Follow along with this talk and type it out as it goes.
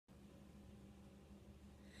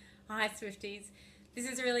Hi Swifties, this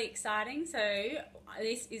is really exciting. So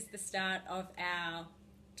this is the start of our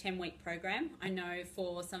 10-week program. I know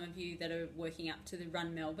for some of you that are working up to the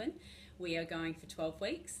Run Melbourne, we are going for 12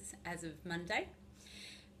 weeks as of Monday.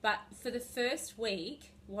 But for the first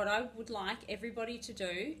week, what I would like everybody to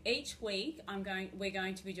do, each week we're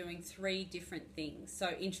going to be doing 3 different things.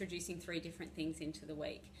 So introducing 3 different things into the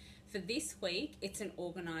week. For this week, it's an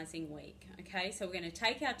organising week, okay? So we're going to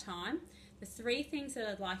take our time. The 3 things that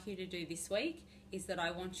I'd like you to do this week is that I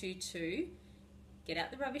want you to get out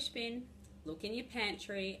the rubbish bin, look in your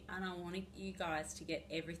pantry, and I want you guys to get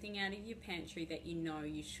everything out of your pantry that you know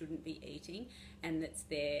you shouldn't be eating and that's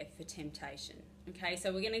there for temptation. Okay,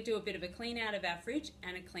 so we're going to do a bit of a clean out of our fridge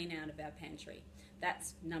and a clean out of our pantry.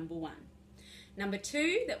 That's number 1. Number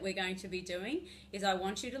 2 that we're going to be doing is I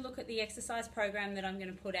want you to look at the exercise program that I'm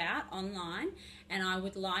going to put out online, and I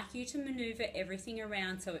would like you to maneuver everything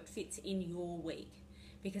around so it fits in your week.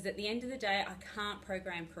 Because at the end of the day, I can't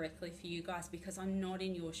program correctly for you guys because I'm not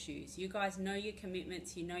in your shoes. You guys know your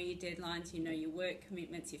commitments, you know your deadlines, you know your work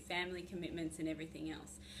commitments, your family commitments and everything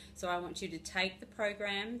else. So I want you to take the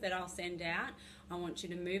program that I'll send out, I want you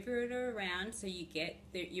to move it around so you get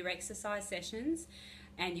your exercise sessions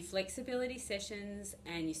and your flexibility sessions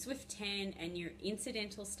and your Swift 10 and your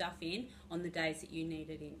incidental stuff in on the days that you need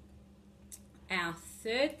it in. Our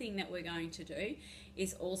third thing that we're going to do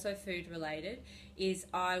is also food related, is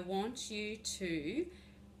I want you to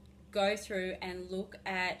go through and look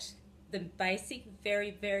at the basic,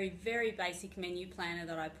 very basic menu planner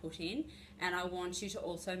that I put in, and I want you to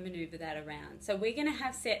also maneuver that around. So we're going to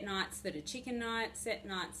have set nights that are chicken nights, set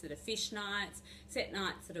nights that are fish nights, set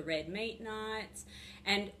nights that are red meat nights,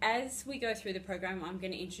 and as we go through the program I'm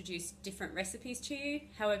going to introduce different recipes to you.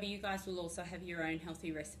 However, you guys will also have your own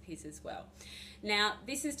healthy recipes as well. Now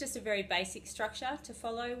this is just a very basic structure to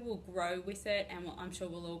follow. We'll grow with it and I'm sure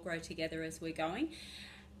we'll all grow together as we're going.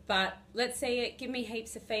 But let's see it, give me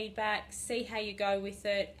heaps of feedback, see how you go with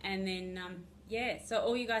it, and then yeah, so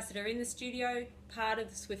all you guys that are in the studio, part of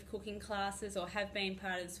the Swift cooking classes or have been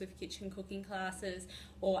part of the Swift kitchen cooking classes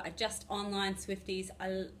or are just online Swifties,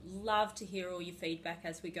 I love to hear all your feedback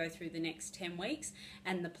as we go through the next 10 weeks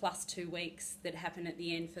and the plus 2 weeks that happen at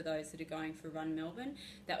the end for those that are going for Run Melbourne.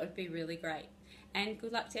 That would be really great. And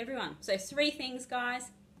good luck to everyone. So 3 things,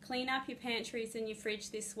 guys. Clean up your pantries and your fridge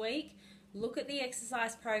this week. Look at the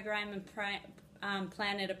exercise program and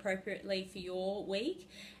plan it appropriately for your week,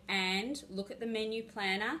 and look at the menu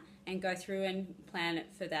planner and go through and plan it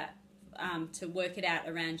for that, to work it out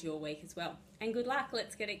around your week as well. And good luck,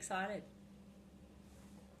 let's get excited.